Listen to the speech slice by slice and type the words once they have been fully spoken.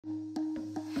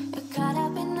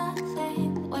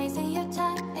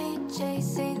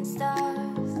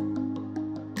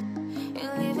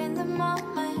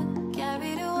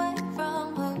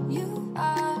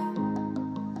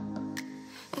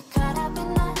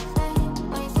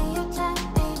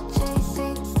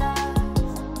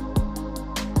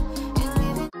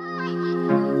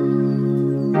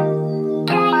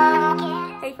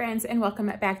friends, and welcome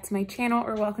back to my channel,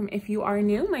 or welcome if you are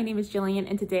new. My name is Jillian,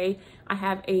 and today I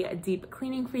have a deep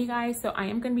cleaning for you guys. So I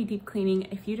am going to be deep cleaning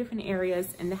a few different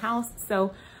areas in the house.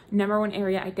 So number one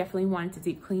area I definitely wanted to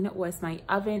deep clean was my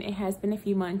oven. It has been a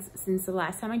few months since the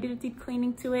last time I did a deep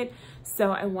cleaning to it,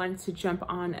 so I wanted to jump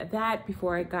on that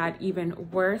before it got even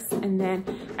worse. And then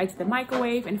I did the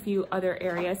microwave and a few other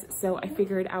areas, so I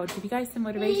figured I would give you guys some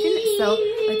motivation. So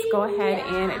let's go ahead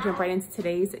and jump right into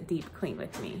today's deep clean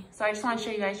with me. So I just want to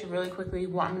show you guys really quickly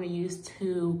what I'm going to use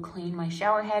to clean my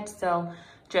shower head. So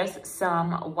just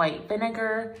some white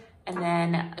vinegar, and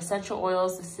then essential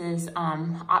oils. This is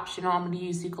optional. I'm going to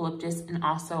use eucalyptus and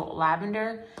also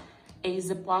lavender, a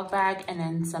Ziploc bag, and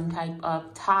then some type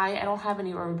of tie. I don't have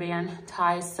any rubber band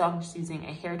ties, so I'm just using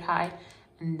a hair tie,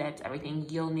 and that's everything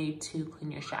you'll need to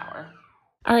clean your shower.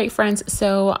 All right, friends,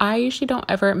 so I usually don't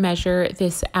ever measure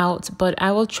this out, but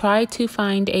I will try to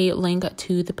find a link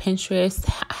to the Pinterest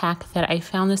hack that I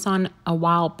found this on a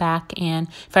while back, and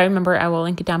if I remember, I will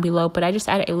link it down below. But I just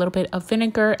added a little bit of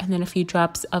vinegar and then a few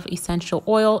drops of essential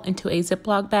oil into a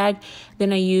Ziploc bag.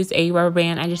 Then I use a rubber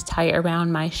band. I just tie it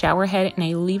around my shower head and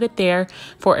I leave it there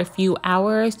for a few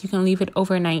hours. You can leave it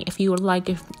overnight if you would like,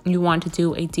 if you want to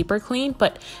do a deeper clean,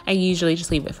 but I usually just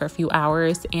leave it for a few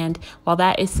hours. And while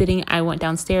that is sitting, I went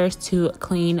downstairs to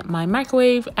clean my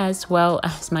microwave as well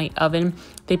as my oven.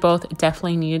 They both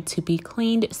definitely needed to be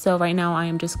cleaned. So right now I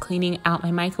am just cleaning out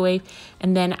my microwave,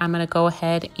 and then I'm gonna go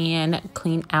ahead and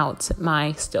clean out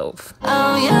my stove.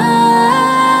 Oh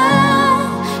yeah,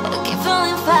 it'll keep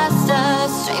falling faster,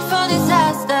 straight for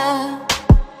disaster.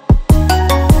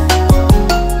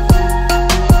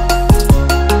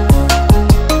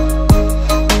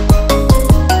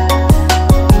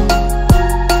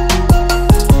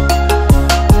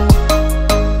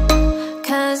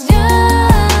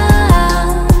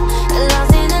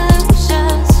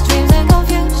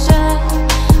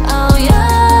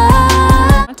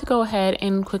 Go ahead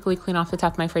and quickly clean off the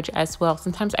top of my fridge as well.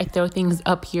 Sometimes I throw things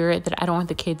up here that I don't want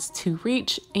the kids to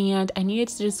reach, and I needed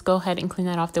to just go ahead and clean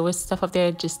that off. There was stuff up there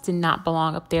that just did not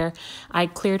belong up there. I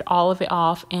cleared all of it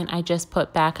off, and I just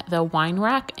put back the wine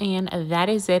rack, and that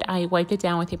is it. I wiped it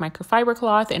down with a microfiber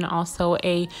cloth and also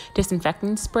a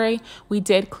disinfectant spray. We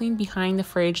did clean behind the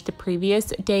fridge the previous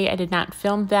day. I did not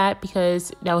film that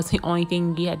because that was the only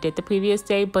thing we had did the previous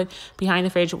day, but behind the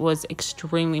fridge was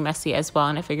extremely messy as well,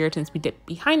 and I figured since we did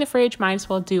behind the fridge, might as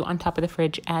well do on top of the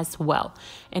fridge as well.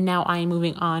 And now I am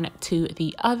moving on to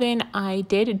the oven. I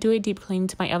did do a deep clean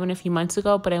to my oven a few months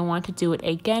ago, but I want to do it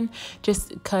again just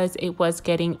because it was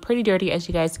getting pretty dirty, as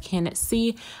you guys can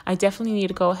see. I definitely need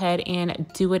to go ahead and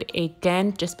do it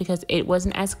again just because it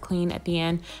wasn't as clean at the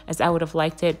end as I would have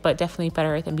liked it, but definitely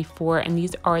better than before. And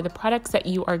these are the products that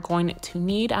you are going to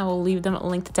need. I will leave them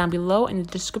linked down below in the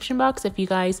description box if you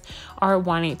guys are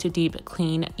wanting to deep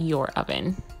clean your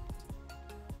oven.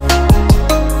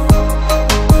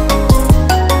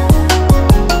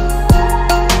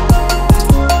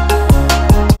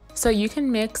 So you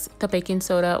can mix the baking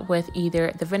soda with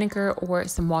either the vinegar or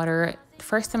some water.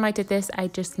 First time I did this, I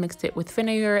just mixed it with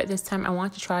vinegar. This time I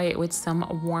want to try it with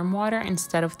some warm water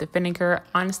instead of the vinegar.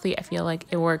 Honestly, I feel like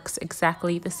it works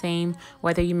exactly the same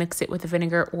whether you mix it with the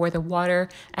vinegar or the water.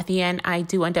 At the end, I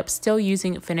do end up still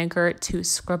using vinegar to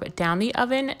scrub down the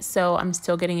oven, so I'm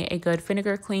still getting a good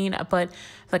vinegar clean. But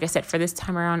like I said, for this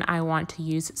time around, I want to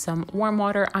use some warm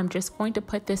water. I'm just going to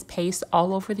put this paste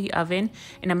all over the oven,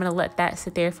 and I'm going to let that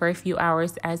sit there for a few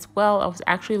hours as well. I was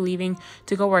actually leaving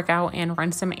to go work out and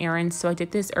run some errands, so I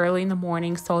did this early in the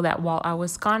morning so that while I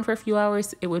was gone for a few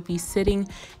hours, it would be sitting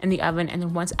in the oven. And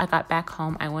then once I got back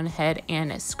home, I went ahead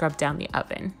and scrubbed down the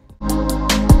oven.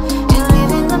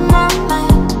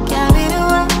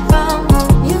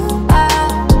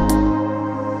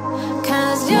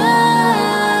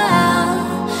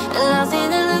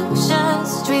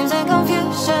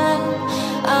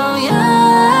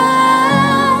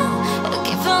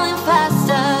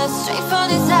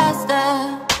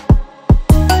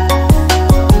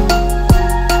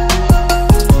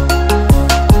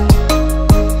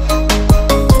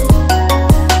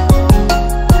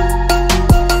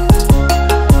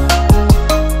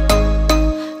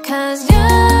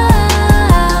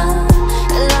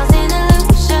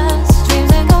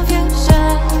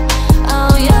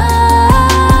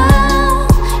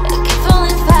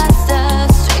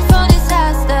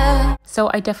 So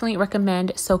I definitely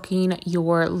recommend soaking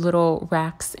your little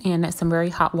racks in some very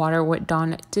hot water with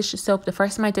Dawn dish soap. The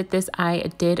first time I did this,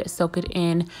 I did soak it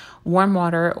in warm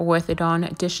water with a Dawn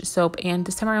dish soap, and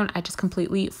this time around I just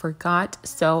completely forgot,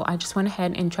 so I just went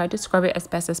ahead and tried to scrub it as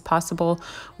best as possible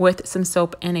with some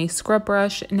soap and a scrub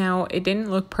brush. Now it didn't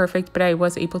look perfect, but I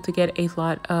was able to get a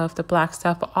lot of the black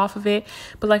stuff off of it.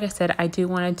 But like I said, I do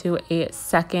want to do a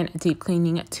second deep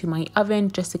cleaning to my oven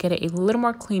just to get it a little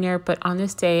more cleaner. But on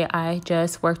this day I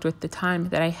just worked with the time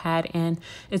that I had, and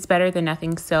it's better than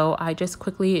nothing. So I just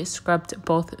quickly scrubbed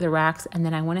both the racks, and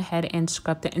then I went ahead and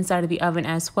scrubbed the inside of the oven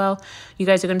as well. You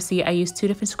guys are going to see I used two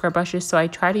different scrub brushes, so I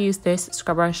tried to use this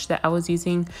scrub brush that I was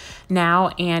using now,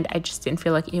 and I just didn't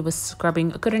feel like it was scrubbing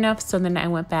good enough. So then I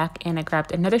went back and I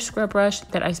grabbed another scrub brush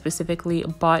that I specifically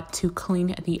bought to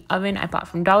clean the oven. I bought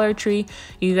from Dollar Tree.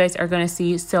 You guys are going to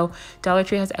see. So Dollar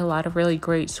Tree has a lot of really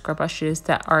great scrub brushes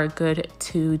that are good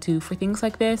to do for things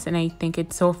like this, and I think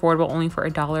it's so affordable, only for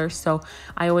 $1. So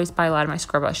I always buy a lot of my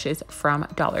scrub brushes from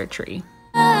Dollar Tree.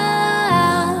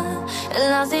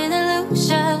 Lost in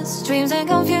illusions, dreams and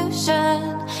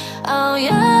confusion. Oh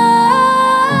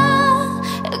yeah,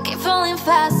 it'll keep falling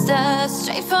faster,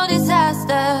 straight for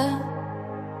disaster.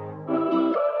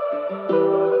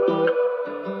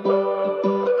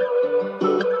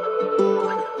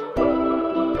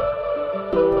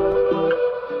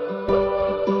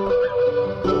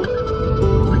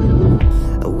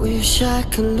 I wish I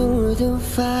could lower the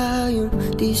volume,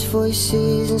 these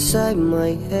voices inside my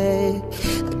head.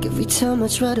 Like every time I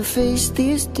try to face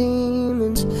these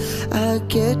demons, I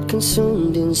get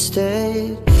consumed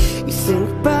instead. You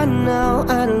think by now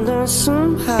I'd learned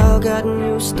somehow, gotten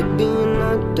used to being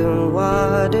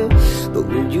underwater. But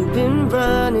when you've been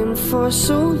running for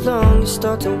so long, you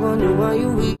start to wonder why you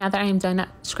weak. Now that I am done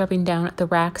scrubbing down the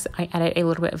racks, I added a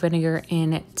little bit of vinegar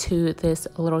into this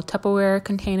little Tupperware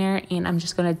container, and I'm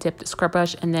just going to dip the scrub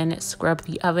brush and then scrub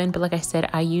the oven. But like I said,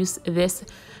 I used this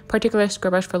particular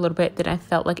scrub brush for a little bit, then I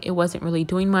felt like it wasn't really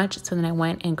doing much, so then I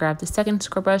went and grabbed the second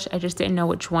scrub brush. I just didn't know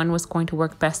which one was going to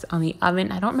work best on the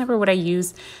oven. I don't remember what I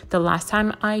used the last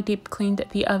time I deep cleaned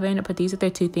the oven, but these are the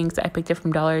two things that I picked up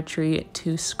from Dollar Tree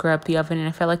to scrub the oven, and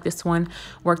I felt like this one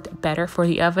worked better for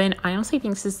the oven. I honestly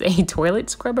think this is a toilet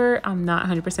scrubber. I'm not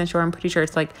 100% sure. I'm pretty sure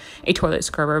it's like a toilet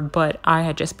scrubber, but I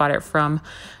had just bought it from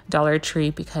Dollar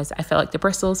Tree because I felt like the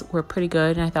bristles were pretty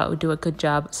good and I thought it would do a good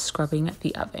job scrubbing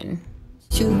the oven.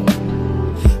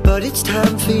 But it's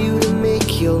time for you to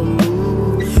make your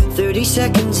move. 30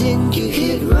 seconds in, you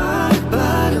hit rock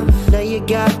bottom. Now you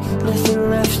got nothing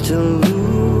left to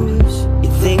lose. You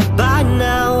think by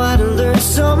now I'd learn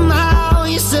somehow.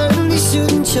 You certainly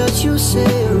shouldn't judge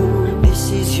yourself.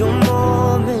 This is your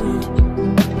moment.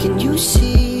 Can you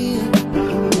see it?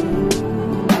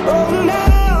 Oh,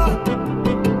 now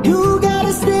you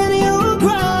gotta stand your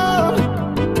ground.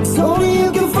 It's only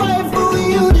you can fight for what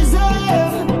you deserve.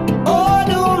 Oh,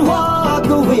 don't walk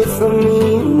away from me.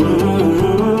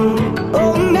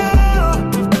 Oh,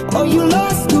 now, oh, you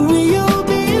lost who you'll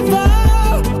be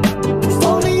found. It's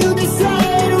only you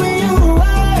decide where you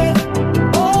are.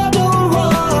 Oh, don't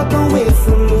walk away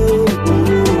from me.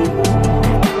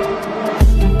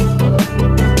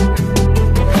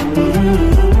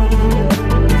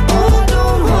 Oh,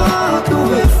 don't walk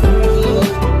away from me.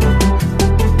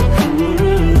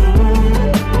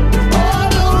 Oh,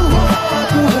 don't walk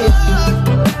away.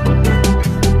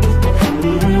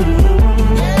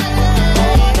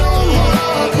 Don't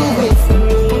walk away from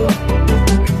me.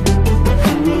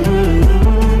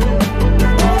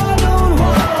 Oh, don't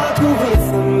walk away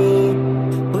from me.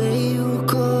 Where you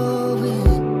going?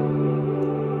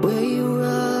 Where you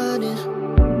running?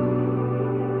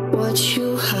 What you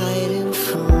hiding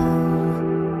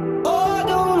from? Oh,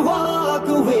 don't walk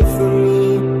away from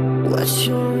me. What's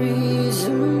your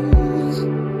reason?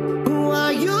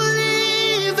 Why you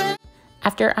leaving?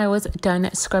 After I was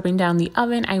done scrubbing down the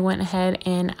oven, I went ahead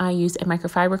and I used a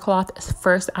microfiber cloth.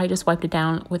 First, I just wiped it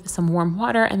down with some warm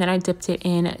water, and then I dipped it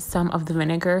in some of the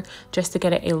vinegar just to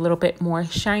get it a little bit more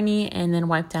shiny, and then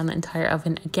wiped down the entire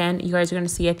oven again. You guys are going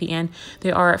to see at the end,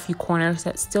 there are a few corners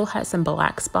that still has some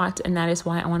black spots, and that is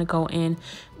why I want to go in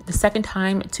the second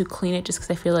time to clean it, just because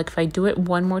I feel like if I do it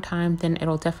one more time, then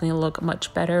it'll definitely look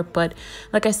much better. But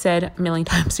like I said a million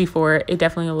times before, it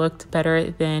definitely looked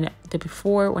better than the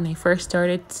before when I first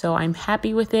started, so I'm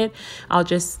happy with it. I'll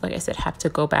just, like I said, have to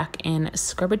go back and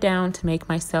scrub it down to make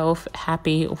myself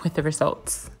happy with the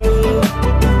results.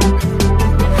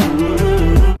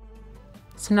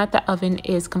 So now that the oven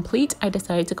is complete, I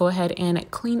decided to go ahead and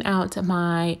clean out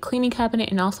my cleaning cabinet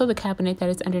and also the cabinet that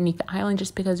is underneath the island,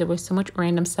 just because there was so much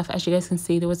random stuff. As you guys can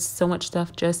see, there was so much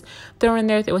stuff just thrown in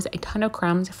there. There was a ton of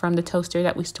crumbs from the toaster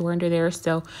that we store under there.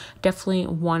 So definitely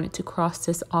wanted to cross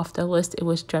this off the list. It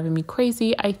was driving me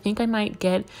crazy. I think I might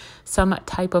get some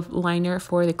type of liner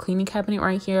for the cleaning cabinet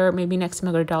right here. Maybe next time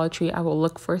I go to Dollar Tree, I will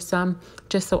look for some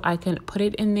just so I can put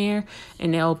it in there,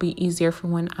 and it'll be easier for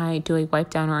when I do a wipe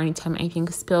down or anytime anything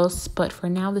spills. But for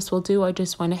now, this will do. I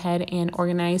just went ahead and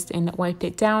organized and wiped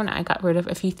it down. I got rid of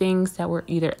a few things that were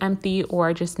either empty or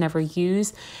I just never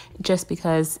used, just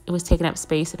because it was taking up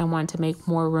space and I wanted to make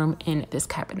more room in this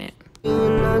cabinet.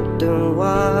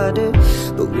 Underwater,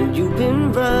 but when you've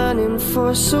been running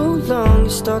for so long, you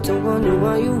start to wonder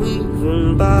why you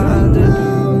even bother.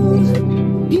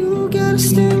 You gotta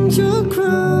stand your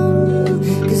ground,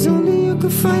 'cause only you can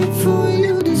fight for what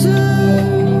you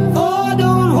deserve. Oh,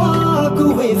 don't walk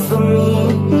away from me.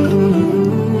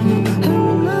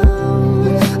 And now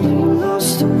you're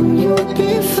lost and you'll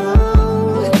be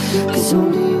found, 'cause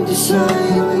only you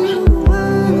decide what you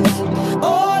want.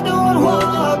 Oh, don't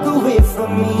walk away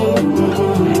from me.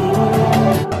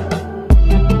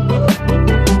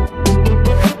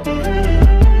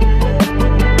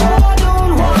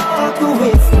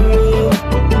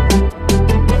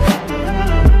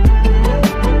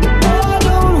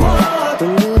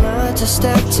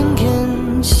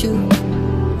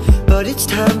 But it's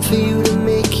time for you to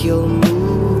make your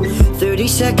move. 30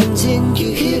 seconds in,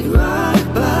 you hit rock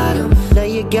bottom. Now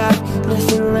you got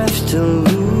nothing left to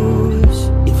lose.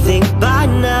 You think by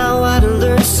now I'd have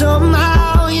learned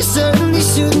somehow. You certainly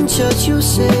shouldn't judge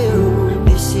yourself.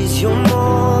 This is your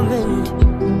moment.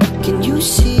 Can you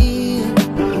see it?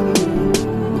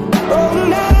 Oh,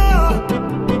 now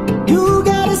you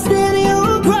gotta stand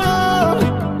your ground.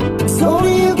 It's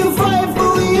only you can fight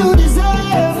for what you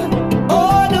deserve.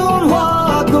 Oh, don't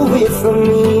walk away from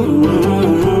me.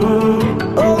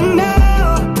 Oh,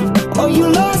 now, oh, you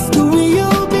lost who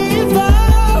you'll be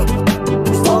found.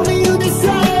 It's only you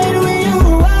decide where you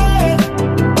are.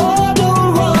 Oh, don't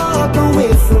walk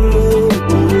away from me.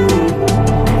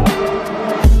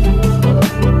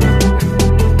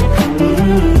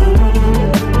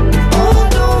 Oh,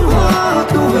 don't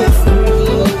walk away from me.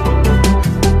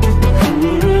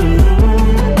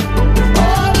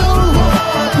 Oh, don't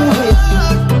walk away.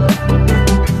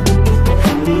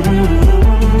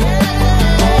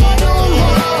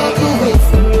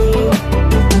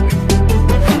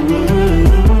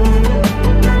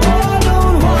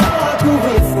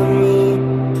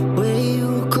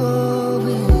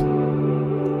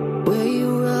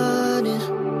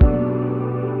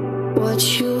 What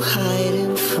you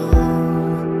hiding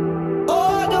from?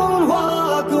 Oh, don't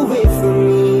walk away from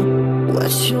me.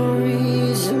 What's your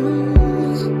reason?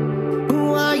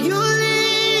 Why you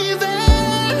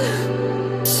leaving?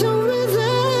 So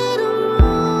that I'm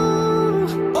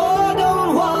wrong. Oh,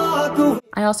 don't walk away.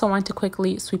 I also want to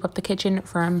quickly sweep up the kitchen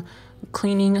from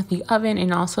cleaning the oven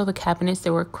and also the cabinets.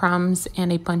 There were crumbs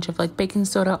and a bunch of like baking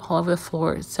soda all over the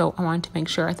floor, so I wanted to make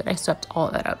sure that I swept all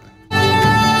of that up.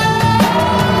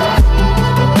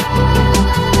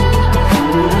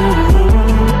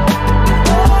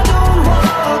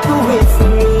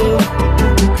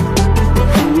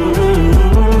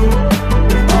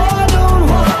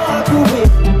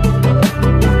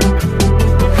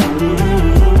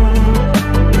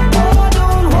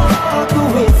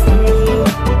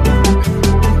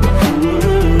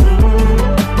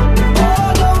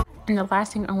 And the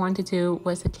last thing I wanted to do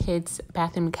was the kids'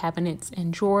 bathroom cabinets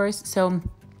and drawers. So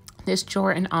this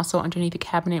drawer and also underneath the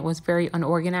cabinet was very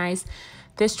unorganized.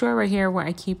 This drawer right here where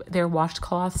I keep their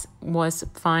washcloths was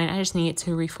fine. I just needed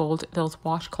to refold those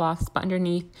washcloths. But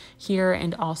underneath here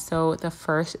and also the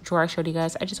first drawer I showed you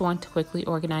guys, I just want to quickly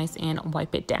organize and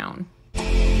wipe it down.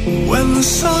 When the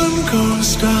sun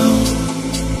goes down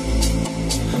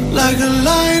like a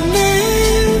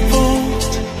lightning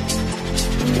bolt,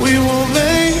 we will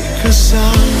make a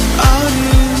sound out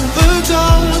in the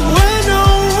dark where no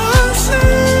one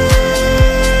sees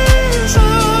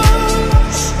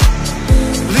us.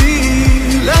 The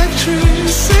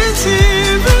electricity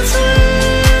between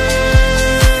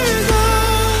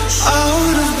us.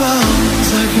 Out of bounds,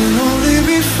 I can only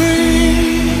be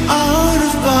free. Out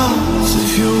of bounds,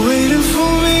 if you're waiting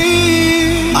for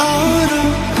me. Out of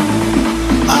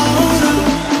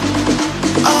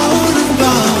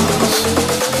bounds.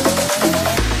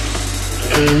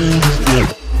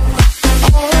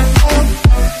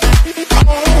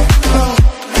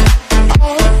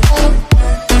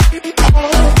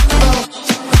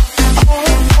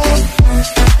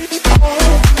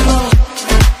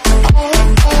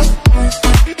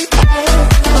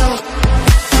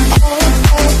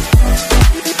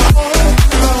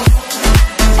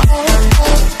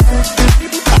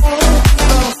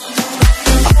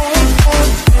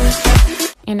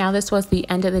 And now this was the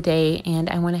end of the day, and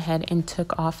I went ahead and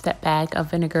took off that bag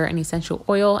of vinegar and essential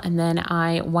oil, and then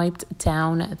I wiped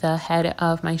down the head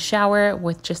of my shower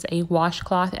with just a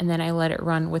washcloth, and then I let it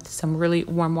run with some really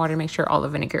warm water to make sure all the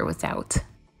vinegar was out.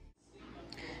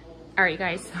 All right,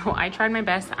 guys, so I tried my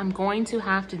best. I'm going to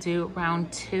have to do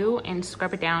round 2 and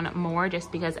scrub it down more,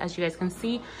 just because, as you guys can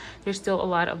see, there's still a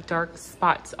lot of dark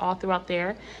spots all throughout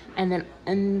there. And then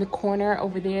in the corner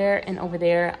over there and over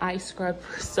there, I scrubbed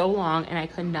for so long and I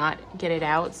could not get it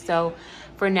out. So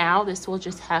for now, this will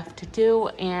just have to do.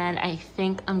 And I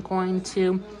think I'm going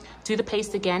to do the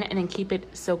paste again and then keep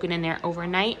it soaking in there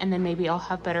overnight, and then maybe I'll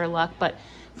have better luck. But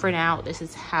for now, this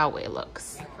is how it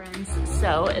looks. Friends,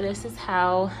 so this is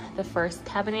how the first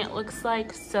cabinet looks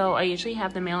like. So I usually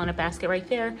have the mail in a basket right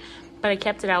there, but I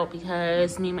kept it out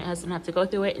because me and my husband have to go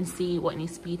through it and see what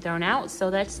needs to be thrown out.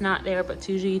 So that's not there, but it's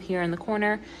usually here in the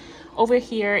corner. Over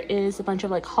here is a bunch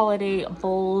of like holiday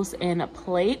bowls and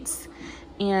plates.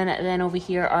 And then over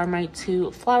here are my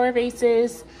 2 flower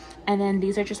vases. And then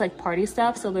these are just like party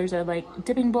stuff. So there's like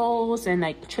dipping bowls and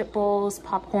like chip bowls,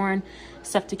 popcorn,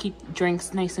 stuff to keep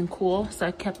drinks nice and cool. So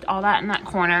I kept all that in that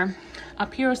corner.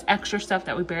 Up here is extra stuff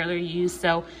that we barely use.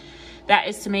 So that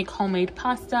is to make homemade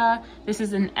pasta. This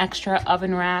is an extra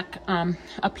oven rack.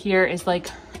 Up here is like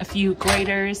a few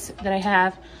graters that I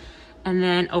have. And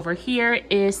then over here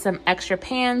is some extra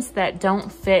pans that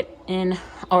don't fit in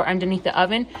or underneath the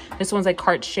oven. This one's like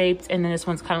heart shaped, and then this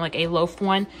one's kind of like a loaf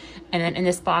one. And then in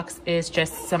this box is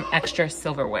just some extra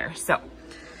silverware. So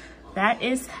that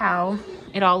is how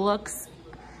it all looks.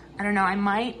 I don't know, I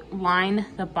might line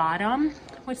the bottom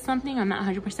with something. I'm not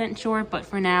 100% sure, but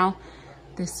for now,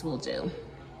 this will do.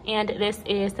 And this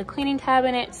is the cleaning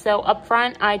cabinet. So up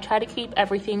front, I try to keep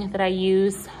everything that I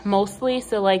use mostly.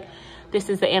 So like, this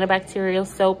is the antibacterial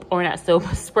soap, or not soap,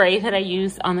 spray that I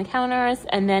use on the counters.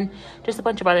 And then just a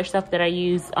bunch of other stuff that I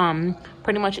use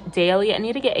pretty much daily. I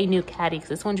need to get a new caddy because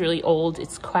this one's really old.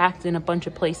 It's cracked in a bunch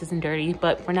of places and dirty.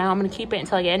 But for now, I'm going to keep it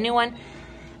until I get a new one.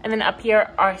 And then up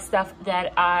here are stuff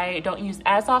that I don't use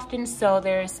as often. So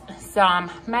there's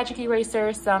some magic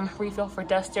erasers, some refill for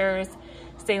dusters,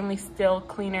 stainless steel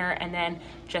cleaner, and then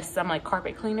just some like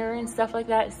carpet cleaner and stuff like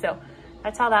that. So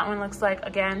that's how that one looks like.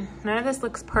 Again, none of this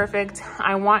looks perfect.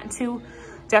 I want to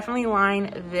definitely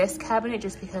line this cabinet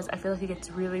just because I feel like it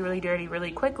gets really, really dirty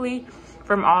really quickly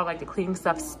from all like the cleaning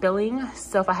stuff spilling.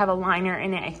 So if I have a liner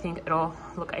in it, I think it'll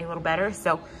look a little better.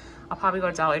 So I'll probably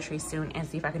go to Dollar Tree soon and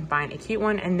see if I can find a cute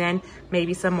one, and then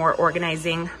maybe some more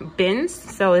organizing bins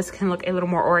so this can look a little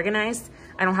more organized.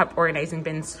 I don't have organizing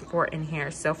bins for in here.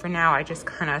 So for now, I just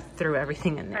kind of threw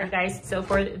everything in there. All right, guys, so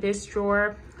for this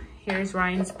drawer, here's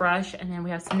Ryan's brush, and then we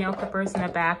have some nail clippers in the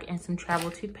back and some travel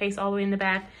toothpaste all the way in the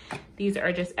back. These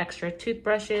are just extra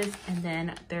toothbrushes, and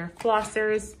then they're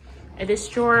flossers. In this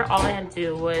drawer, all I had to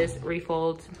do was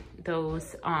refold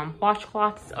those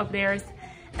washcloths of theirs.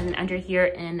 And then under here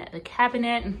in the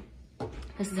cabinet,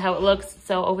 this is how it looks.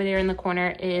 So over there in the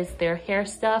corner is their hair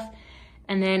stuff.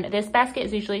 And then this basket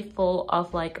is usually full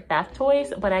of like bath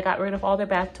toys, but I got rid of all their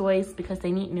bath toys because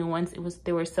they need new ones.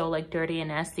 They were so like dirty and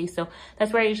nasty. So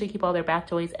that's where I usually keep all their bath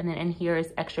toys. And then in here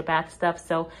is extra bath stuff.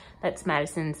 So that's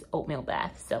Madison's oatmeal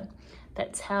bath. So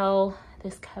that's how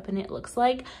this cabinet looks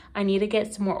like. I need to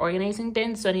get some more organizing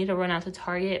bins. So I need to run out to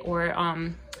Target or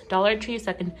Dollar Tree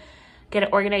so I can get an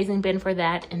organizing bin for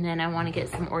that, and then I want to get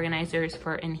some organizers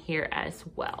for in here as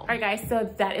well. All right, guys,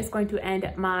 so that is going to end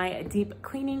my deep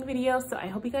cleaning video. So I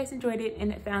hope you guys enjoyed it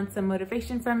and found some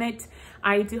motivation from it.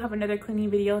 I do have another cleaning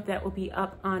video that will be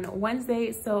up on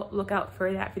Wednesday, so look out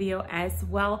for that video as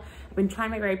well. I've been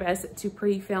trying my very best to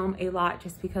pre-film a lot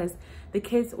just because the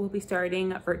kids will be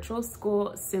starting virtual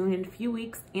school soon in a few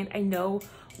weeks, and I know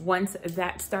once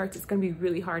that starts, it's going to be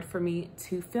really hard for me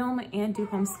to film and do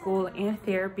homeschool and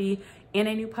therapy and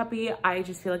a new puppy. I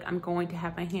just feel like I'm going to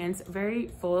have my hands very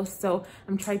full, so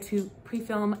I'm trying to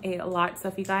pre-film a lot. So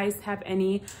if you guys have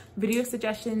any video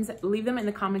suggestions, leave them in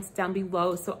the comments down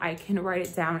below so I can write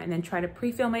it down and then try to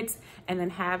pre-film it and then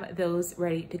have those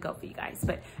ready to go for you guys.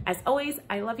 But as always,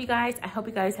 I love you guys. I hope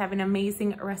you guys have an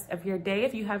amazing rest of your day.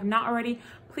 If you have not already,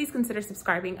 please consider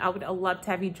subscribing. I would love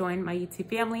to have you join my YouTube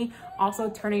family. Also,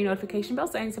 turn on your notification bell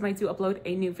so anytime I do upload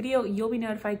a new video, you'll be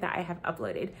notified that I have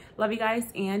uploaded. Love you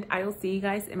guys, and I will see you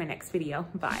guys in my next video.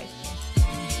 Bye.